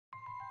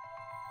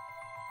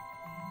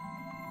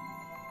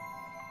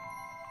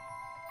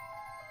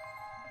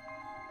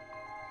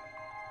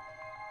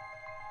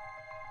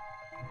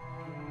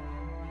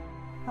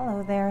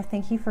Hello there,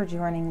 thank you for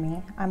joining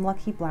me. I'm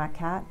Lucky Black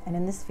Cat, and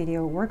in this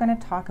video we're going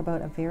to talk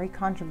about a very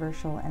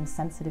controversial and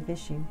sensitive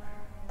issue,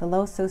 the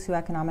low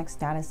socioeconomic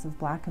status of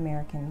Black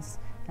Americans,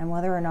 and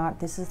whether or not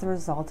this is the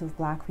result of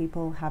Black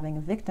people having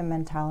a victim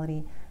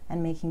mentality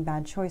and making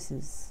bad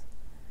choices.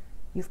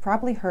 You've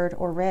probably heard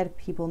or read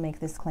people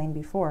make this claim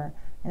before,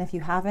 and if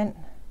you haven't,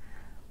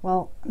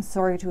 well, I'm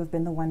sorry to have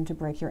been the one to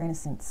break your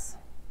innocence.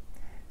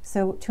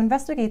 So to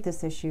investigate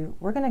this issue,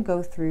 we're going to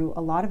go through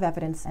a lot of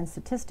evidence and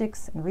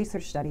statistics and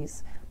research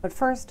studies. But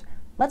first,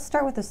 let's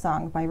start with a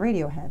song by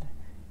Radiohead.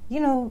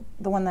 You know,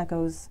 the one that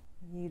goes,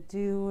 "You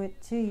do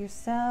it to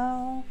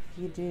yourself,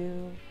 you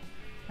do,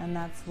 and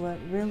that's what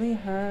really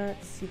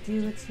hurts, you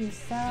do it to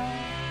yourself."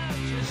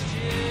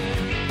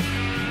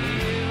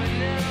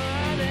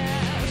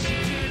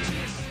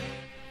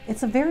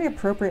 It's a very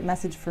appropriate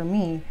message for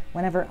me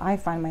whenever I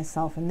find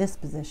myself in this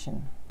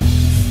position.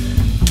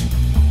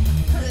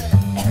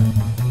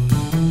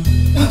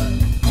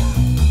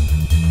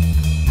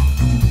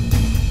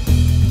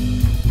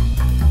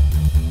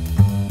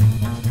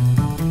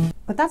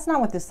 But that's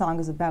not what this song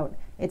is about.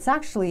 It's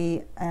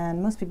actually,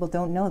 and most people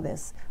don't know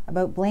this,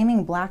 about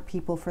blaming Black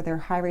people for their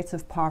high rates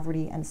of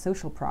poverty and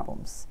social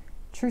problems.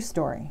 True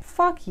story.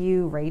 Fuck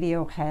you,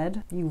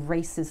 Radiohead, you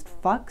racist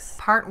fucks.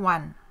 Part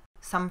 1.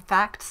 Some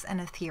facts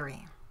and a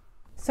theory.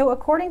 So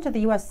according to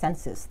the US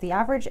Census, the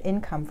average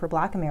income for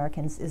Black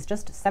Americans is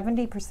just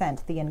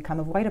 70% the income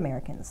of white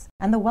Americans.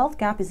 And the wealth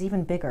gap is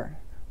even bigger.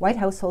 White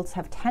households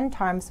have 10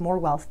 times more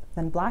wealth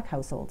than Black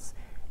households.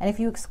 And if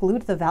you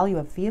exclude the value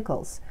of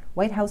vehicles,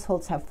 white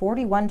households have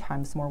 41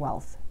 times more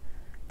wealth.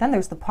 Then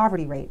there's the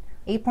poverty rate.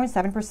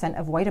 8.7%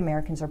 of white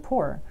Americans are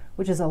poor,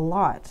 which is a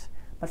lot.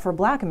 But for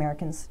Black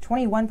Americans,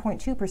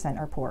 21.2%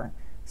 are poor.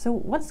 So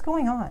what's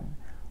going on?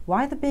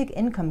 Why the big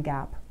income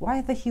gap? Why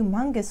the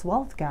humongous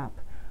wealth gap?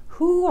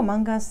 Who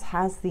among us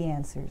has the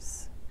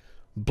answers?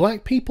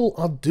 Black people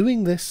are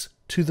doing this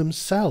to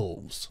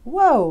themselves.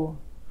 Whoa!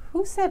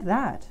 Who said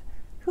that?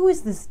 Who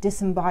is this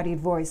disembodied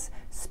voice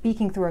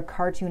speaking through a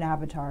cartoon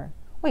avatar?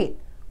 Wait,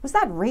 was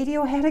that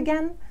Radiohead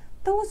again?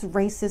 Those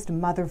racist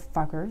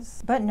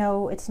motherfuckers. But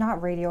no, it's not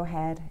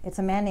Radiohead. It's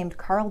a man named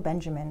Carl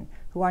Benjamin,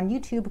 who on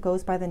YouTube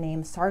goes by the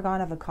name Sargon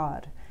of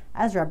Akkad,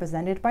 as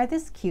represented by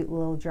this cute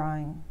little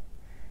drawing.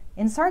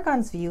 In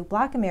Sargon's view,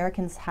 Black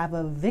Americans have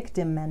a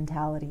victim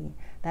mentality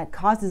that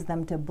causes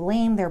them to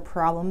blame their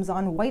problems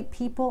on white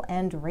people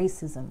and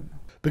racism.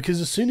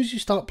 Because as soon as you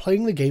start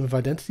playing the game of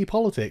identity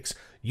politics,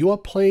 you are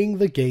playing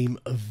the game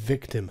of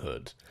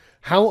victimhood.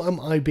 How am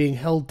I being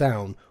held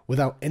down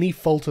without any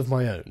fault of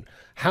my own?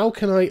 How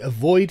can I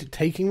avoid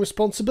taking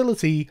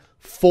responsibility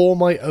for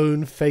my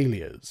own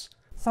failures?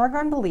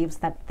 Sargon believes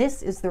that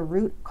this is the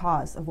root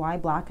cause of why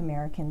Black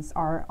Americans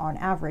are, on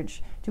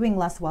average, doing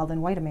less well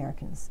than white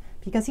Americans.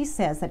 Because he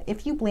says that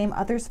if you blame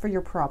others for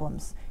your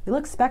problems, you'll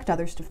expect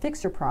others to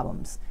fix your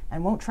problems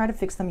and won't try to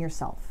fix them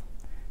yourself.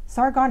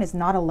 Sargon is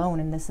not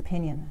alone in this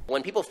opinion.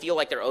 When people feel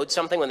like they're owed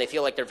something, when they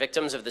feel like they're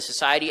victims of the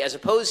society, as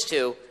opposed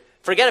to,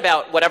 forget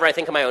about whatever I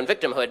think of my own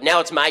victimhood, now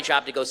it's my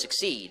job to go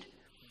succeed,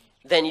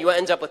 then you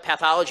end up with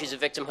pathologies of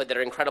victimhood that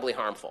are incredibly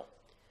harmful.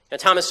 Now,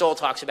 Thomas Sowell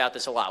talks about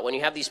this a lot. When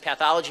you have these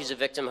pathologies of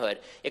victimhood,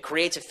 it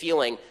creates a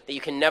feeling that you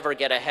can never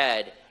get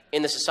ahead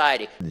in the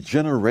society.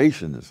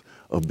 Generations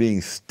of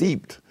being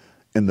steeped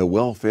in the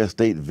welfare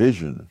state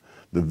vision,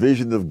 the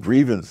vision of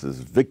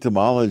grievances,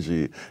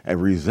 victimology,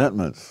 and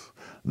resentments.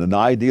 The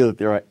idea that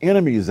there are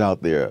enemies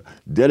out there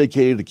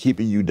dedicated to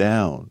keeping you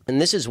down.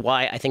 And this is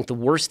why I think the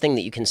worst thing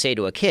that you can say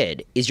to a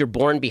kid is you're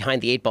born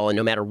behind the 8 ball and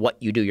no matter what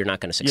you do, you're not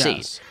going to succeed.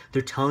 Yes.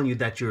 They're telling you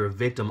that you're a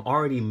victim,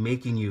 already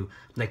making you,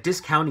 like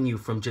discounting you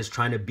from just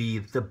trying to be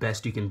the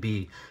best you can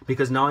be.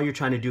 Because now all you're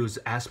trying to do is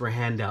ask for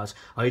handouts.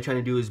 All you're trying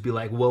to do is be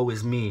like, woe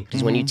is me.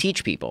 Because when you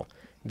teach people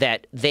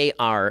that they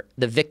are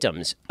the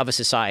victims of a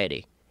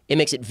society, it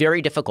makes it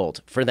very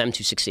difficult for them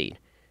to succeed.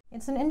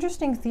 It's an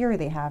interesting theory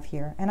they have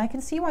here, and I can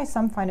see why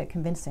some find it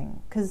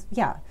convincing. Because,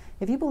 yeah,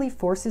 if you believe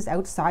forces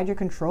outside your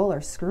control are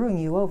screwing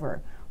you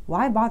over,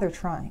 why bother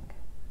trying?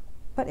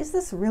 But is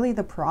this really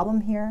the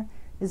problem here?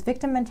 Is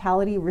victim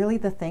mentality really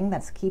the thing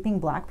that's keeping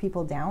Black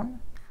people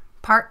down?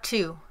 Part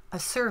 2. A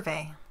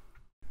survey.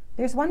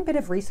 There's one bit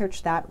of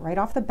research that, right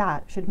off the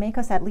bat, should make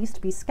us at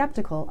least be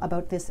skeptical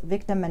about this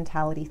victim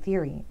mentality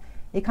theory.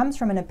 It comes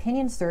from an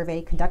opinion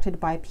survey conducted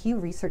by Pew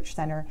Research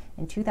Center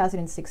in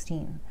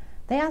 2016.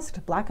 They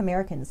asked Black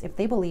Americans if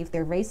they believe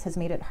their race has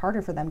made it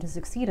harder for them to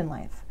succeed in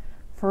life.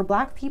 For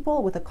Black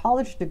people with a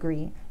college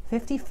degree,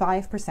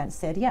 55%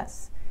 said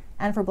yes.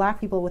 And for Black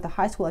people with a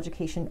high school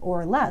education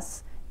or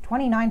less,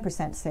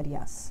 29% said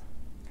yes.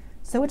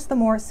 So it's the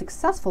more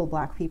successful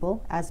Black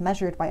people, as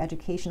measured by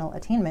educational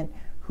attainment,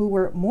 who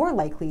were more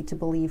likely to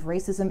believe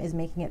racism is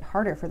making it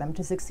harder for them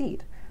to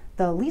succeed.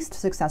 The least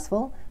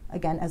successful,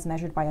 again as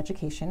measured by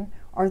education,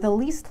 are the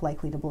least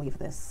likely to believe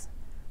this.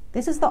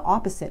 This is the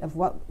opposite of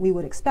what we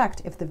would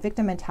expect if the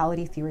victim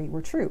mentality theory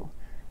were true.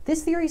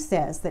 This theory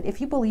says that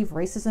if you believe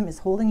racism is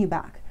holding you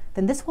back,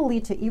 then this will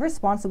lead to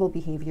irresponsible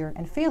behavior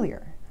and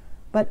failure.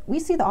 But we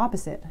see the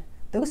opposite.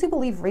 those who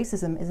believe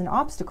racism is an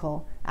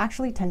obstacle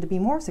actually tend to be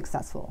more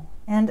successful.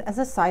 And as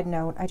a side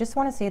note, I just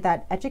want to say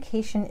that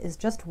education is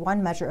just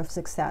one measure of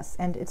success,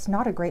 and it's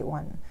not a great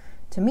one.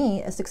 To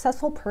me, a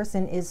successful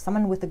person is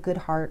someone with a good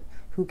heart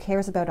who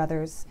cares about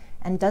others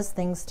and does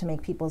things to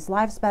make people's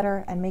lives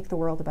better and make the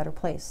world a better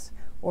place,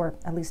 or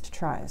at least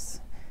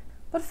tries.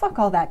 But fuck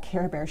all that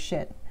Care Bear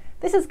shit.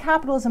 This is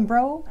capitalism,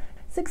 bro.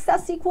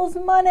 Success equals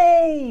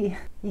money!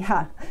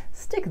 Yeah,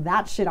 stick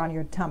that shit on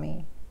your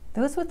tummy.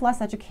 Those with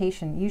less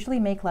education usually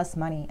make less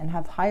money and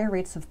have higher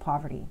rates of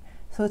poverty,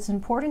 so it's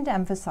important to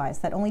emphasize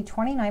that only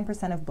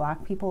 29% of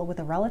Black people with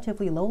a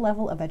relatively low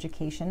level of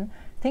education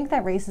think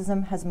that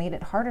racism has made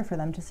it harder for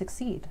them to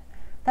succeed.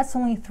 That's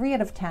only 3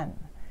 out of 10.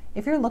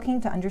 If you're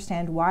looking to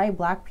understand why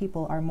Black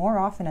people are more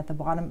often at the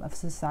bottom of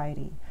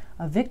society,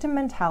 a victim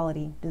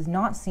mentality does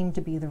not seem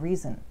to be the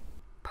reason.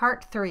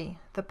 Part 3.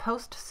 The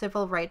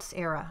Post-Civil Rights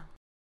Era.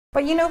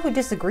 But you know who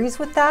disagrees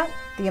with that?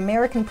 The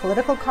American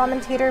political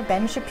commentator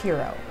Ben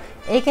Shapiro,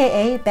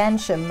 aka Ben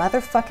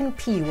motherfucking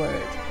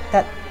P-word.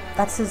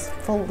 That's his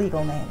full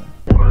legal name.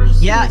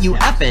 Yeah, you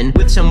effin'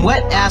 with some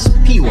wet-ass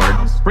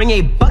P-word. Bring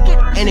a bucket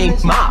and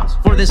a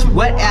mop for this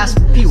wet-ass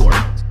P-word.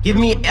 Give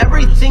me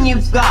everything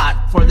you've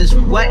got for this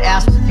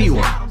wet-ass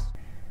P-word.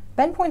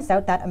 Ben points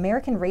out that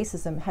American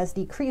racism has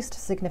decreased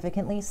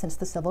significantly since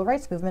the civil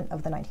rights movement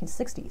of the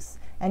 1960s.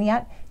 And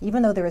yet,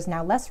 even though there is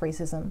now less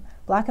racism,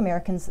 Black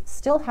Americans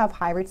still have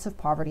high rates of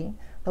poverty,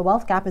 the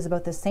wealth gap is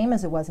about the same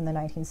as it was in the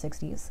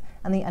 1960s,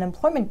 and the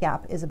unemployment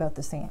gap is about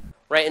the same.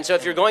 Right, and so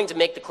if you're going to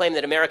make the claim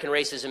that American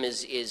racism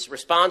is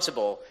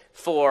responsible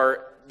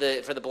for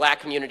the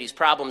Black community's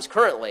problems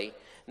currently,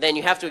 then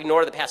you have to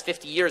ignore the past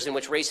 50 years in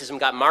which racism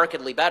got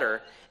markedly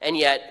better, and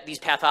yet these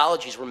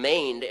pathologies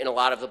remained in a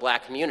lot of the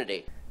Black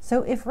community.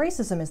 So if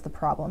racism is the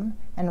problem,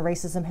 and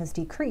racism has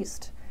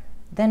decreased,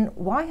 then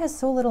why has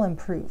so little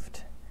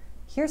improved?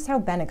 Here's how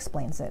Ben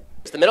explains it.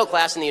 The middle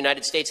class in the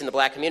United States and the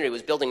Black community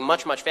was building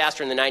much, much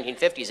faster in the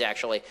 1950s,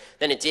 actually,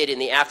 than it did in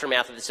the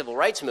aftermath of the Civil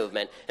Rights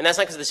Movement. And that's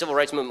not because the Civil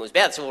Rights Movement was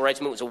bad. The Civil Rights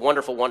Movement was a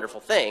wonderful, wonderful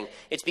thing.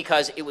 It's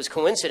because it was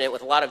coincident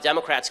with a lot of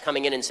Democrats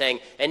coming in and saying,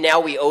 and now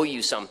we owe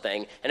you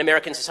something, and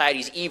American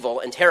society's evil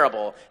and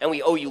terrible, and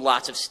we owe you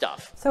lots of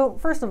stuff. So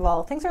first of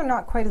all, things are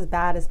not quite as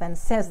bad as Ben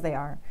says they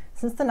are.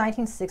 Since the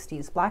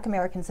 1960s, Black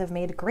Americans have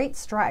made great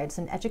strides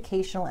in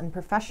educational and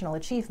professional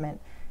achievement,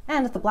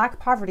 and the Black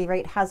poverty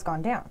rate has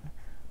gone down.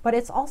 But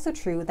it's also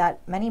true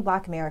that many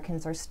Black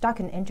Americans are stuck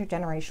in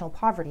intergenerational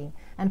poverty,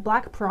 and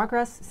Black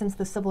progress since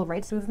the Civil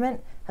Rights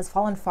Movement has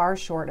fallen far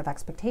short of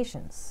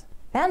expectations.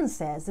 Ben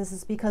says this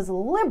is because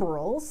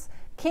liberals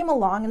came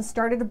along and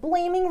started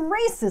blaming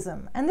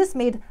racism, and this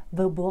made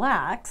the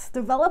Blacks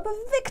develop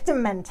a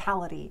victim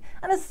mentality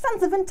and a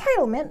sense of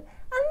entitlement,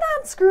 and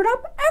that screwed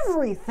up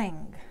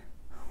everything.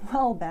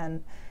 Well,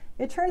 Ben,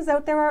 it turns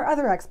out there are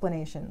other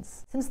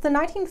explanations. Since the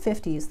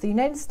 1950s, the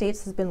United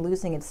States has been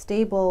losing its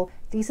stable,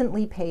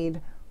 decently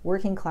paid,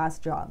 working-class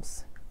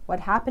jobs. What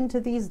happened to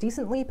these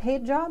decently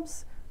paid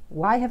jobs?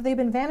 Why have they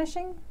been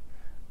vanishing?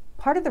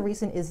 Part of the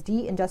reason is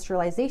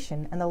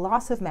deindustrialization and the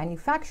loss of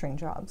manufacturing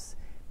jobs.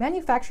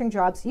 Manufacturing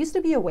jobs used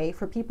to be a way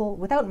for people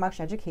without much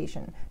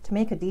education to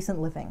make a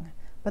decent living,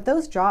 but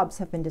those jobs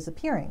have been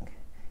disappearing.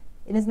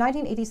 In his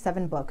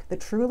 1987 book, The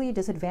Truly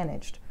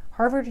Disadvantaged,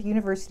 Harvard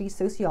University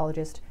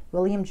sociologist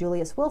William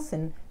Julius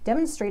Wilson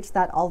demonstrates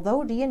that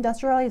although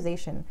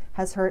deindustrialization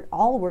has hurt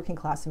all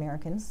working-class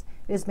Americans,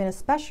 it has been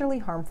especially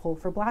harmful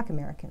for Black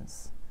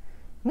Americans.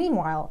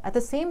 Meanwhile, at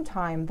the same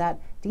time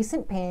that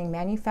decent-paying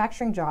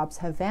manufacturing jobs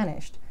have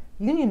vanished,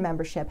 union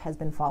membership has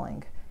been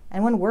falling,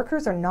 and when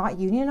workers are not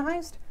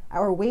unionized,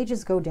 our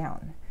wages go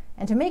down.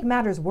 And to make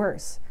matters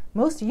worse,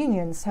 most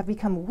unions have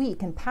become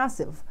weak and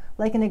passive,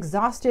 like an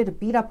exhausted,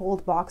 beat-up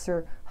old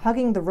boxer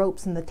hugging the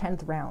ropes in the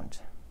 10th round.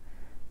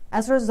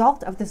 As a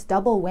result of this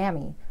double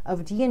whammy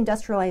of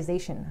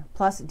deindustrialization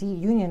plus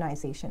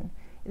deunionization,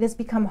 it has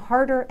become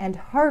harder and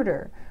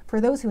harder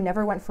for those who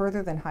never went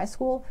further than high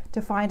school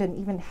to find an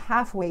even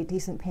halfway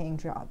decent-paying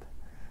job.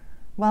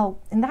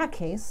 Well, in that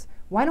case,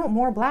 why don't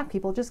more Black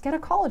people just get a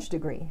college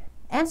degree?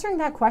 Answering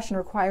that question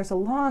requires a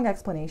long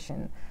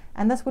explanation,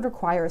 and this would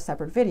require a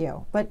separate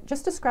video, but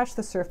just to scratch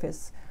the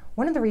surface,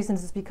 one of the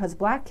reasons is because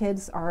Black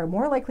kids are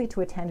more likely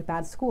to attend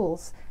bad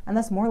schools, and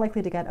thus more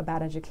likely to get a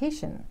bad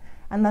education,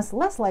 and thus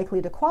less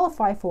likely to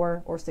qualify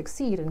for or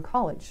succeed in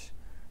college.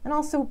 And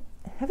also,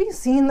 have you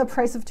seen the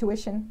price of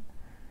tuition?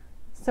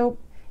 So,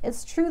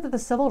 it's true that the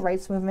Civil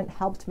Rights Movement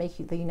helped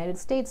make the United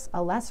States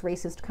a less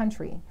racist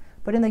country,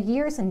 but in the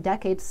years and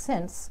decades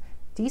since,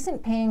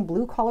 decent-paying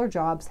blue-collar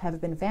jobs have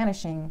been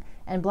vanishing,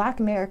 and Black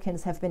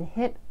Americans have been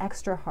hit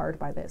extra hard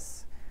by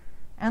this.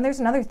 And there's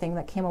another thing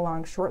that came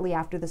along shortly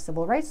after the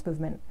Civil Rights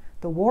Movement,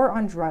 the war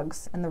on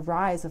drugs and the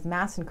rise of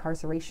mass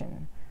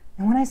incarceration.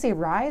 And when I say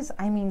rise,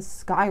 I mean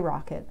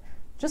skyrocket.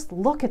 Just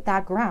look at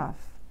that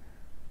graph.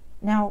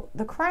 Now,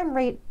 the crime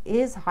rate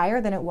is higher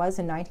than it was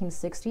in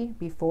 1960,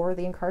 before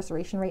the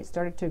incarceration rate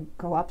started to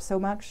go up so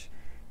much.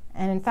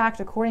 And in fact,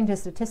 according to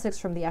statistics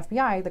from the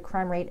FBI, the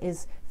crime rate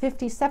is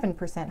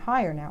 57%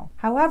 higher now.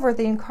 However,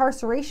 the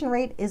incarceration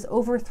rate is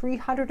over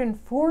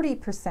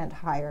 340%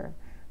 higher.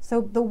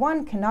 So the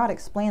one cannot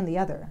explain the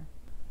other.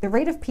 The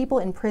rate of people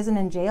in prison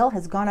and jail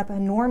has gone up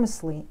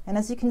enormously, and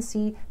as you can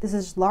see, this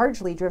is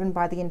largely driven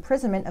by the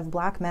imprisonment of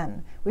black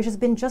men, which has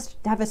been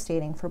just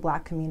devastating for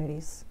black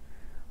communities.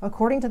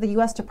 According to the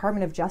U.S.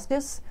 Department of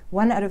Justice,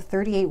 1 out of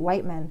 38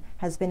 white men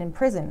has been in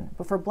prison,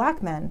 but for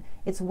black men,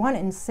 it's 1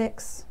 in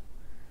 6.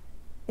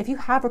 If you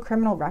have a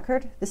criminal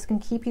record, this can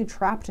keep you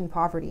trapped in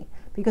poverty,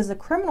 because a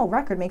criminal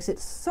record makes it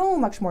so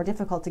much more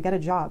difficult to get a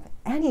job,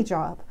 any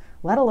job,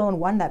 let alone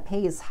one that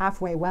pays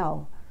halfway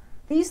well.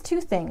 These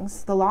two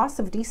things, the loss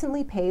of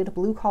decently paid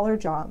blue-collar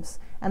jobs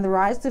and the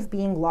rise of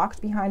being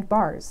locked behind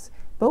bars,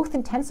 both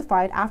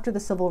intensified after the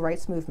civil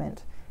rights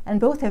movement, and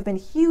both have been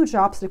huge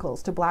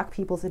obstacles to black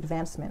people's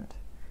advancement.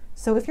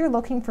 So if you're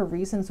looking for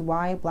reasons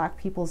why black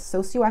people's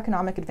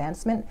socioeconomic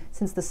advancement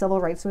since the civil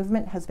rights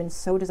movement has been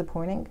so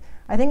disappointing,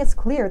 I think it's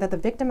clear that the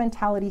victim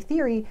mentality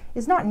theory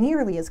is not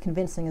nearly as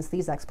convincing as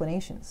these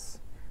explanations.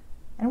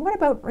 And what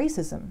about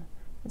racism?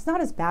 It's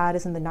not as bad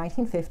as in the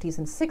 1950s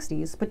and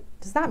 60s, but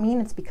does that mean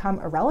it's become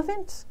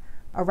irrelevant?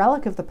 A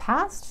relic of the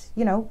past?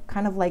 You know,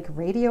 kind of like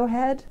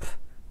Radiohead?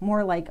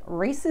 More like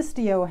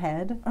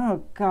racistio-head.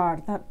 Oh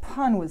god, that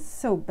pun was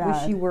so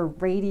bad. Wish you were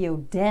radio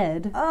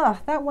dead. Ugh,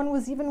 that one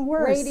was even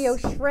worse. Radio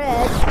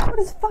shred. What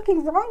is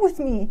fucking wrong with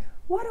me?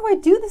 Why do I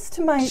do this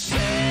to my...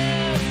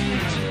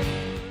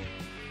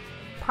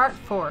 Part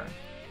 4.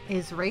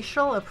 Is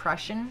racial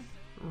oppression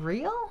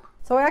real?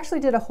 So I actually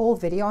did a whole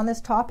video on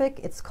this topic.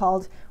 It's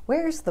called,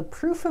 Where's the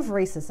Proof of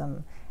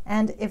Racism?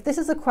 And if this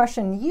is a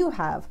question you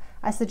have,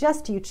 I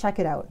suggest you check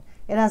it out.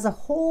 It has a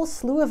whole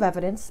slew of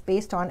evidence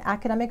based on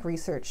academic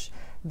research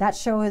that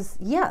shows,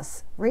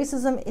 yes,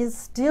 racism is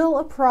still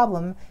a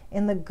problem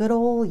in the good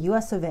old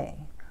US of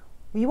A.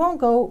 We won't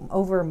go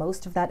over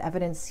most of that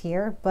evidence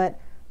here, but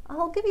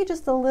I'll give you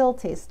just a little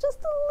taste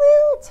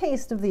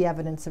of the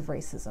evidence of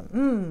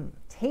racism.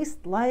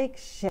 Tastes like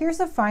shit. Here's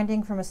a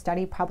finding from a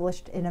study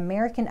published in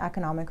American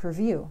Economic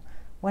Review.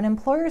 When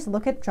employers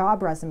look at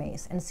job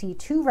resumes and see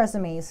 2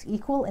 resumes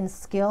equal in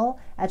skill,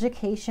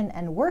 education,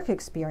 and work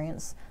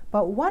experience,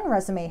 but one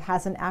resume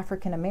has an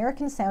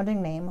African-American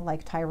sounding name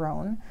like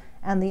Tyrone,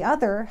 and the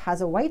other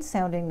has a white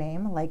sounding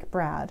name like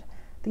Brad,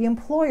 the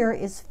employer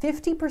is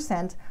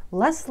 50%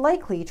 less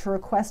likely to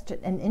request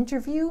an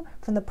interview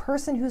from the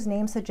person whose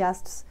name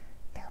suggests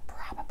they're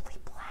probably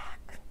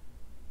black.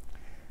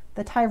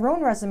 The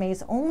Tyrone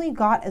resumes only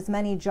got as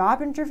many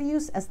job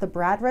interviews as the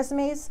Brad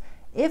resumes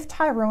if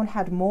Tyrone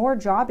had more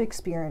job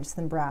experience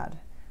than Brad.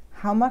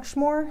 How much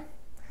more?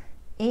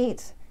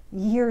 8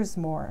 years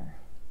more.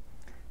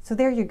 So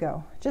there you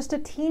go. Just a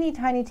teeny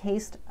tiny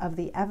taste of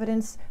the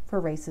evidence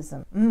for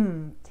racism.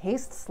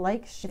 Tastes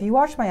like shit. If you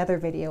watch my other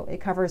video,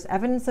 it covers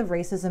evidence of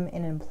racism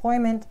in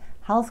employment,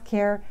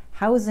 healthcare,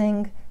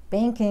 housing,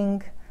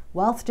 banking,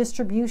 wealth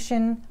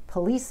distribution,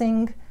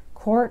 policing,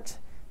 court,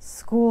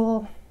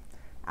 school.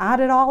 Add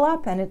it all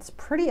up and it's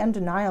pretty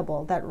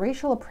undeniable that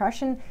racial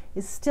oppression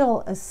is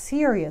still a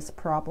serious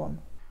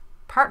problem.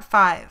 Part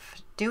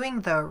 5.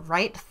 Doing the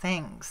right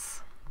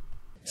things.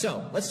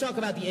 So, let's talk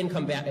about the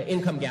income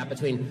gap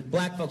between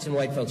black folks and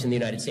white folks in the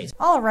United States.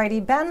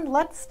 Alrighty, Ben,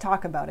 let's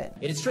talk about it.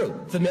 It is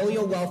true.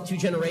 Familial wealth 2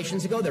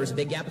 generations ago, there was a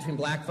big gap between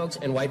black folks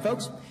and white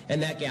folks,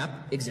 and that gap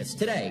exists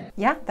today.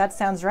 Yeah, that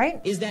sounds right.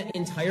 Is that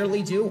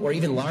entirely due, or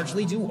even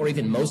largely due, or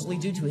even mostly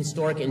due to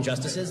historic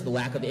injustices, the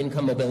lack of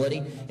income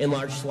mobility in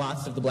large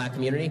swaths of the black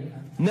community?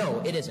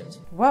 No, it isn't.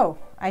 Whoa,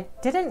 I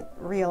didn't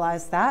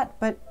realize that,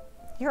 but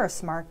you're a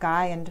smart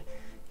guy, and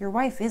your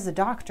wife is a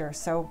doctor,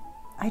 so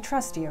I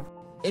trust you.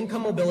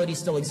 Income mobility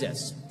still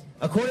exists.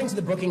 According to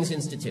the Brookings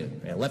Institute,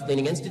 a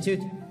left-leaning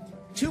institute,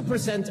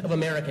 2% of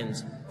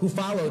Americans who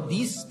follow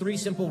these 3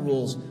 simple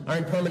rules are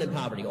in permanent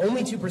poverty.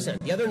 Only 2%.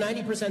 The other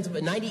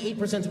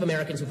 98% of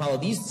Americans who follow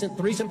these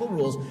 3 simple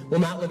rules will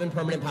not live in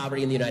permanent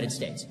poverty in the United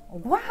States.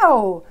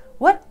 Wow!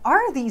 What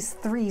are these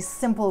 3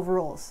 simple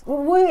rules?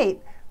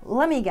 Wait,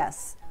 let me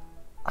guess.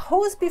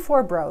 Hoes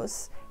before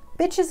bros,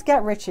 bitches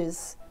get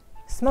riches,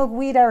 smoke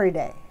weed every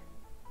day.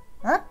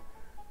 Huh?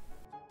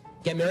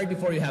 Get married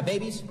before you have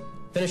babies,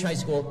 finish high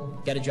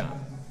school, get a job.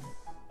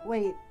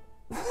 Wait,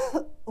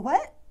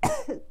 what?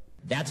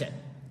 That's it.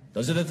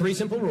 Those are the 3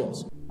 simple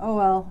rules. Oh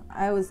well,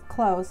 I was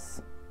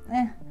close.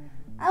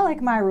 I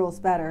like my rules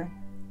better.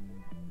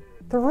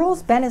 The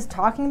rules Ben is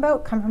talking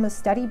about come from a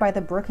study by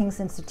the Brookings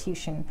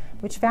Institution,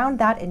 which found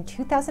that in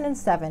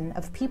 2007,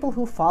 of people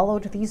who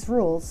followed these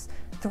rules,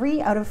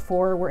 3 out of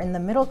 4 were in the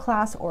middle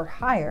class or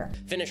higher.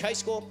 Finish high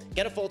school,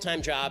 get a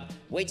full-time job,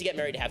 wait to get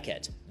married to have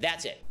kids.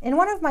 That's it. In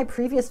one of my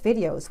previous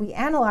videos, we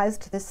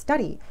analyzed this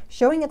study,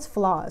 showing its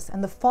flaws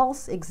and the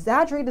false,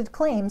 exaggerated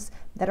claims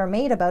that are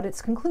made about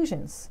its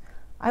conclusions.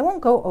 I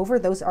won't go over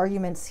those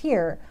arguments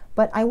here,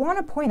 but I want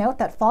to point out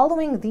that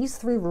following these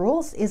 3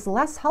 rules is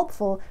less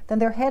helpful than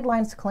their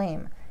headlines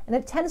claim, and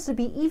it tends to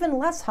be even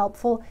less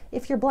helpful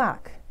if you're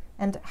black.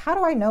 And how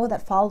do I know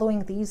that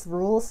following these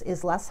rules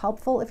is less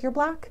helpful if you're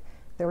black?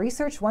 The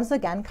research once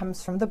again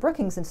comes from the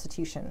Brookings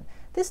Institution,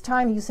 this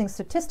time using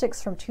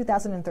statistics from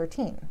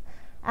 2013.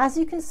 As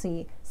you can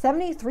see,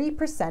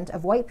 73%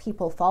 of white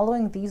people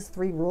following these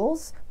 3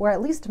 rules were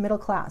at least middle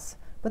class,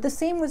 but the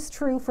same was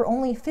true for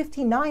only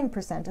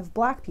 59% of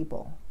black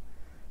people.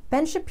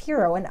 Ben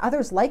Shapiro and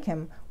others like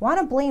him want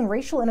to blame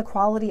racial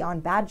inequality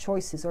on bad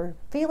choices or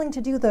failing to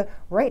do the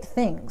right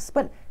things,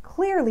 but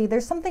clearly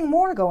there's something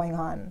more going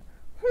on.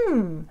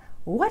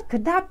 What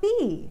could that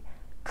be?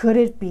 Could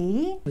it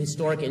be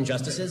historic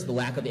injustices, the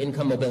lack of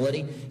income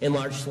mobility in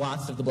large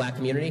swaths of the black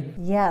community?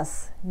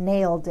 Yes,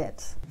 nailed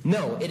it.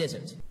 No, it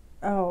isn't.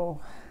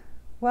 Oh,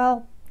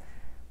 well,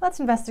 let's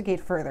investigate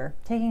further,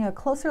 taking a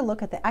closer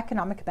look at the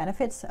economic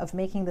benefits of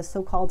making the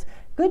so-called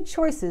good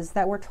choices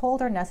that we're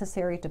told are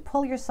necessary to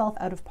pull yourself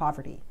out of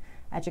poverty: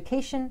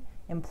 education,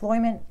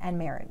 employment, and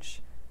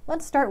marriage.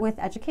 Let's start with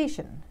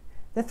education.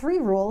 The 3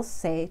 rules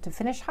say to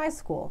finish high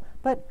school,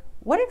 but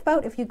what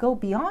about if you go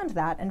beyond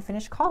that and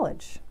finish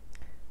college?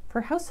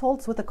 For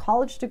households with a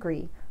college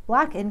degree,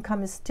 black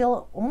income is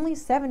still only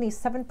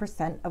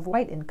 77% of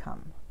white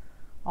income.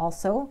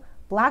 Also,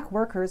 black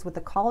workers with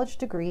a college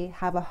degree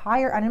have a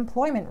higher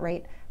unemployment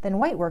rate than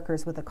white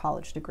workers with a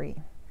college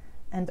degree.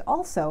 And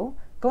also,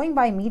 going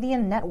by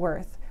median net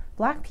worth,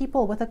 black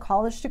people with a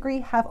college degree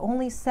have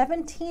only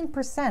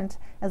 17%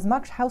 as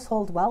much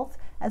household wealth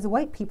as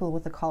white people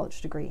with a college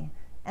degree.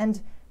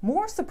 And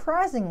more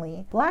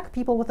surprisingly, black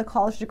people with a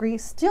college degree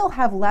still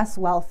have less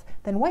wealth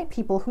than white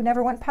people who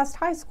never went past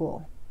high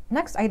school.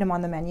 Next item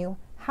on the menu,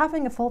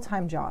 having a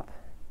full-time job.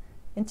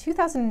 In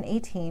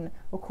 2018,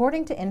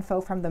 according to info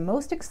from the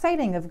most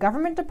exciting of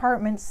government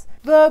departments,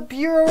 the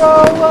Bureau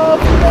of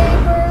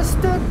Labor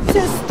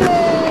Statistics,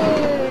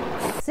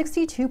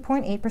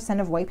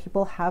 62.8% of white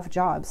people have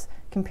jobs,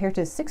 compared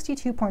to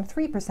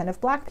 62.3% of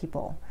black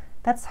people.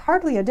 That's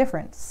hardly a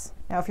difference.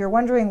 Now, if you're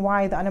wondering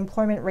why the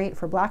unemployment rate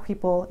for black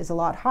people is a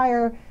lot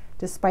higher,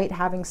 despite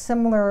having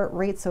similar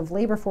rates of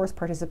labor force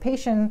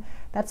participation,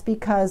 that's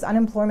because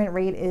unemployment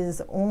rate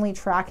is only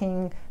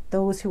tracking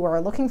those who are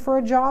looking for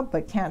a job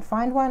but can't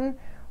find one,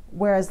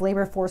 whereas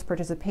labor force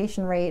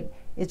participation rate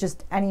is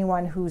just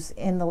anyone who's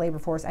in the labor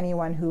force,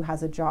 anyone who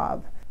has a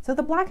job. So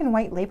the black and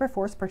white labor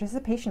force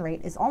participation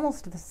rate is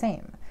almost the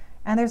same,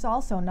 and there's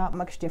also not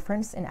much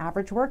difference in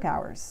average work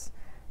hours.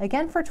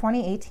 Again, for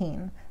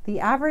 2018, the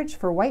average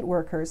for white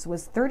workers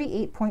was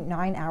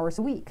 38.9 hours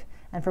a week,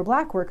 and for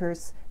black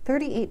workers,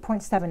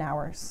 38.7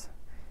 hours.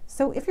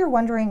 So if you're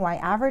wondering why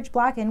average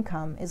black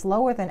income is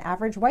lower than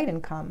average white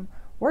income,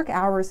 work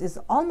hours is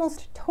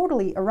almost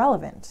totally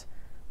irrelevant.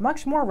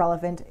 Much more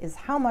relevant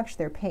is how much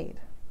they're paid.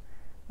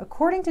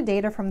 According to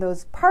data from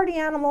those party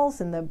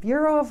animals in the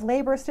Bureau of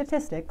Labor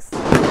Statistics,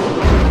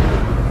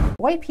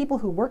 white people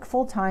who work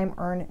full-time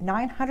earn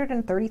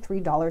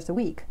 $933 a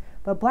week,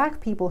 but black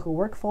people who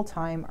work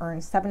full-time earn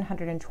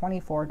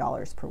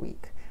 $724 per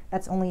week.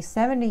 That's only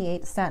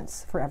 78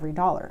 cents for every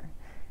dollar.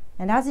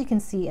 And as you can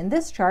see in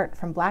this chart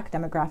from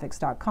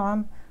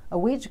blackdemographics.com, a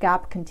wage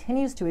gap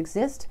continues to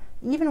exist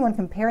even when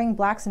comparing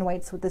blacks and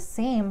whites with the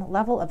same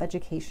level of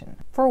education.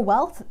 For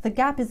wealth, the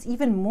gap is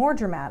even more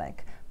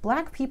dramatic.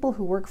 Black people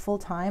who work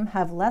full-time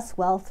have less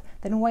wealth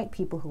than white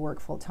people who work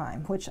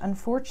full-time, which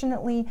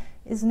unfortunately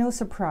is no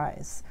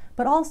surprise.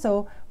 But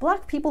also,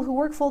 black people who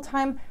work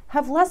full-time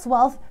have less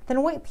wealth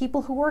than white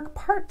people who work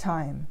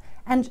part-time.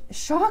 And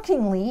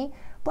shockingly,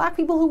 black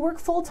people who work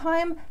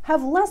full-time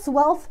have less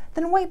wealth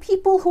than white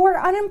people who are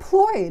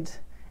unemployed.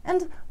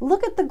 And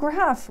look at the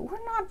graph.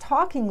 We're not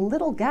talking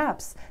little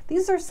gaps.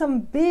 These are some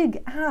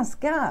big-ass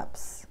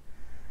gaps.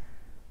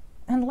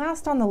 And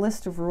last on the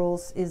list of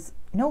rules is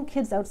no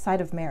kids outside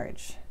of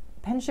marriage.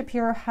 Ben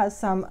Shapiro has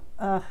some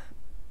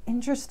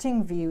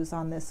interesting views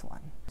on this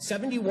one.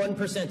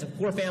 71% of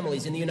poor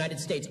families in the United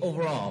States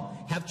overall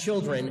have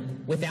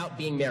children without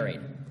being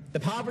married. The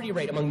poverty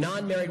rate among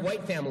non-married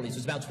white families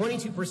was about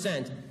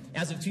 22%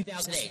 as of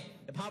 2008.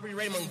 The poverty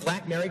rate among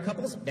black married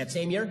couples that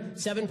same year,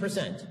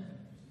 7%.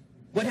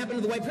 What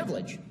happened to the white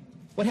privilege?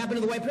 What happened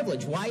to the white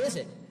privilege? Why is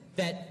it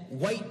that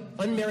white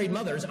unmarried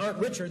mothers aren't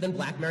richer than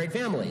black married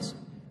families?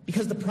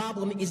 Because the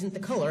problem isn't the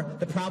color,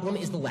 the problem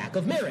is the lack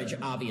of marriage,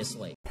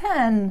 obviously.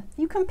 Ben,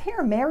 you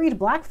compare married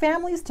black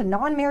families to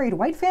non-married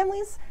white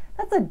families?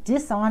 That's a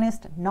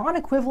dishonest,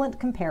 non-equivalent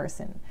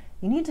comparison.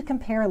 You need to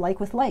compare like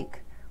with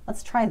like.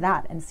 Let's try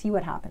that and see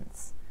what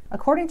happens.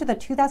 According to the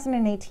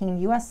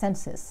 2018 U.S.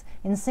 Census,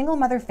 in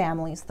single-mother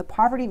families, the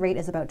poverty rate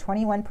is about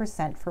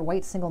 21% for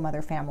white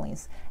single-mother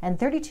families and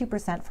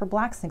 32% for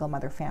black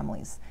single-mother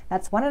families.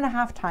 That's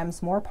 1.5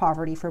 times more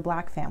poverty for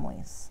black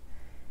families.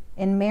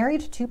 In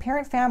married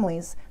two-parent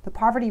families, the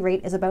poverty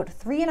rate is about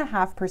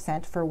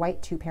 3.5% for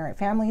white two-parent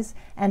families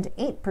and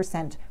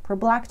 8% for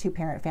black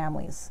two-parent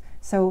families.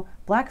 So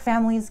black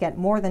families get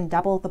more than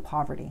double the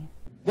poverty.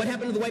 What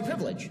happened to the white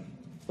privilege?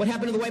 What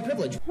happened to the white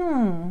privilege?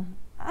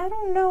 I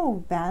don't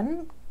know,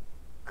 Ben.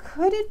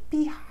 Could it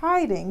be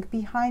hiding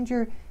behind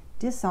your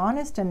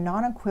dishonest and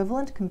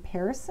non-equivalent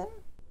comparison?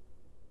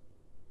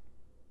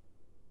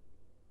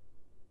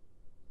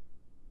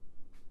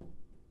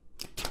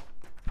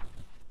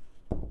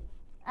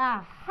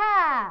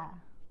 Aha!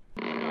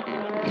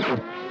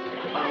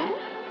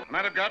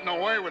 Might have gotten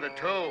away with it,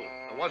 too.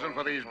 If it wasn't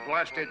for these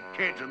blasted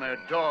kids and their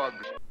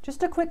dogs.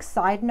 Just a quick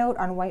side note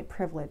on white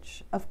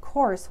privilege. Of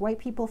course, white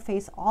people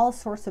face all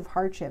sorts of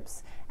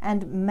hardships,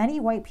 and many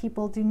white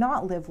people do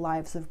not live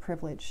lives of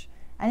privilege.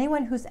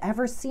 Anyone who's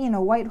ever seen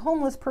a white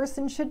homeless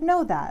person should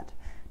know that,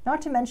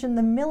 not to mention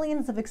the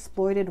millions of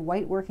exploited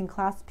white working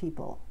class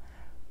people.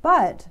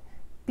 But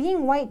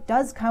being white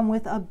does come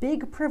with a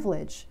big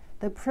privilege,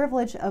 the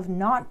privilege of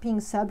not being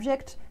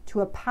subject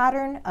to a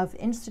pattern of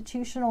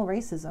institutional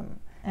racism.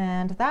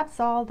 And that's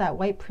all that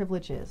white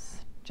privilege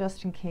is,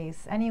 just in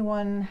case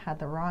anyone had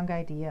the wrong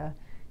idea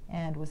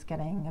and was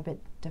getting a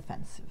bit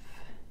defensive,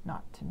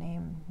 not to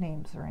name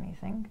names or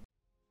anything.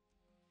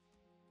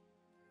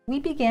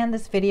 We began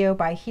this video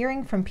by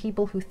hearing from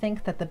people who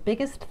think that the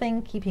biggest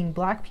thing keeping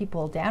black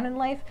people down in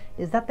life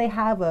is that they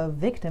have a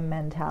victim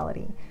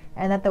mentality,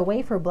 and that the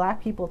way for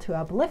black people to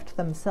uplift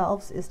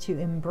themselves is to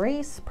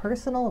embrace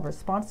personal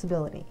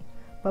responsibility.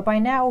 But by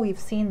now we've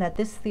seen that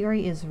this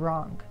theory is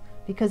wrong,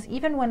 because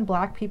even when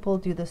black people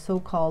do the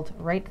so-called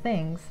right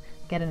things,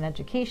 get an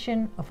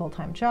education, a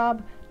full-time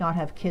job, not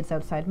have kids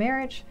outside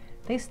marriage,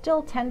 they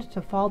still tend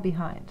to fall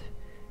behind.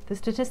 The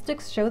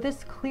statistics show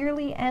this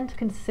clearly and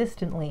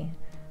consistently.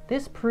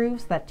 This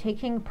proves that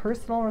taking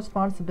personal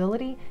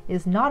responsibility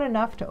is not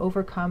enough to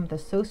overcome the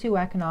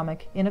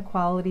socioeconomic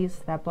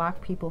inequalities that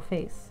black people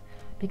face,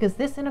 because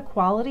this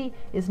inequality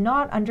is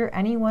not under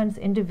anyone's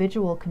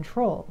individual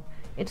control.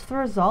 It's the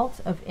result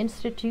of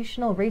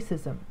institutional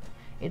racism.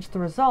 It's the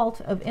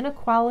result of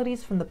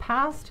inequalities from the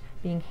past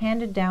being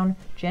handed down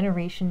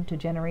generation to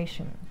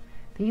generation.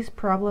 These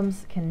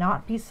problems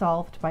cannot be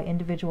solved by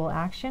individual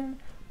action,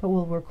 but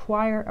will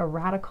require a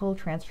radical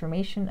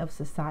transformation of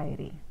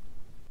society.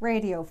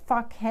 Radio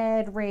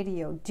fuckhead,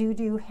 radio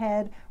doo-doo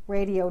head,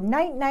 radio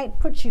night-night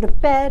puts you to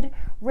bed,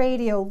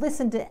 radio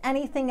listen to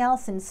anything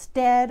else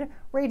instead,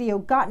 radio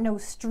got no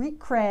street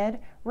cred,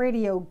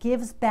 radio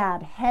gives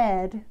bad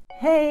head.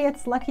 Hey,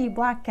 it's Lucky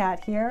Black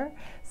Cat here.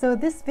 So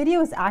this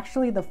video is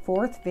actually the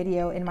 4th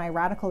video in my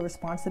Radical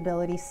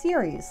Responsibility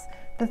series.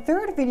 The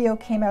 3rd video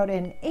came out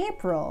in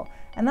April,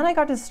 and then I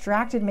got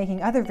distracted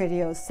making other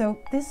videos, so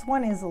this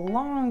one is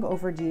long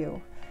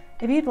overdue.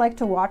 If you'd like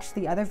to watch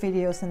the other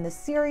videos in this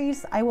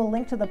series, I will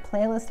link to the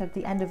playlist at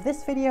the end of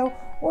this video,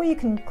 or you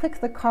can click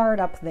the card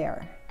up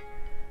there.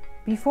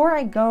 Before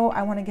I go,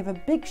 I want to give a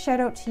big shout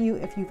out to you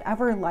if you've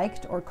ever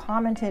liked or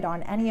commented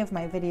on any of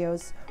my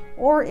videos,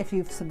 or if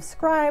you've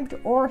subscribed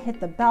or hit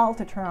the bell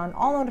to turn on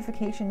all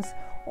notifications,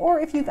 or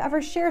if you've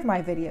ever shared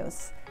my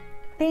videos.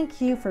 Thank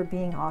you for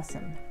being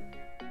awesome.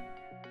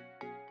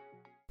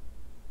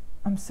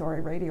 I'm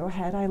sorry,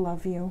 Radiohead, I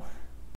love you.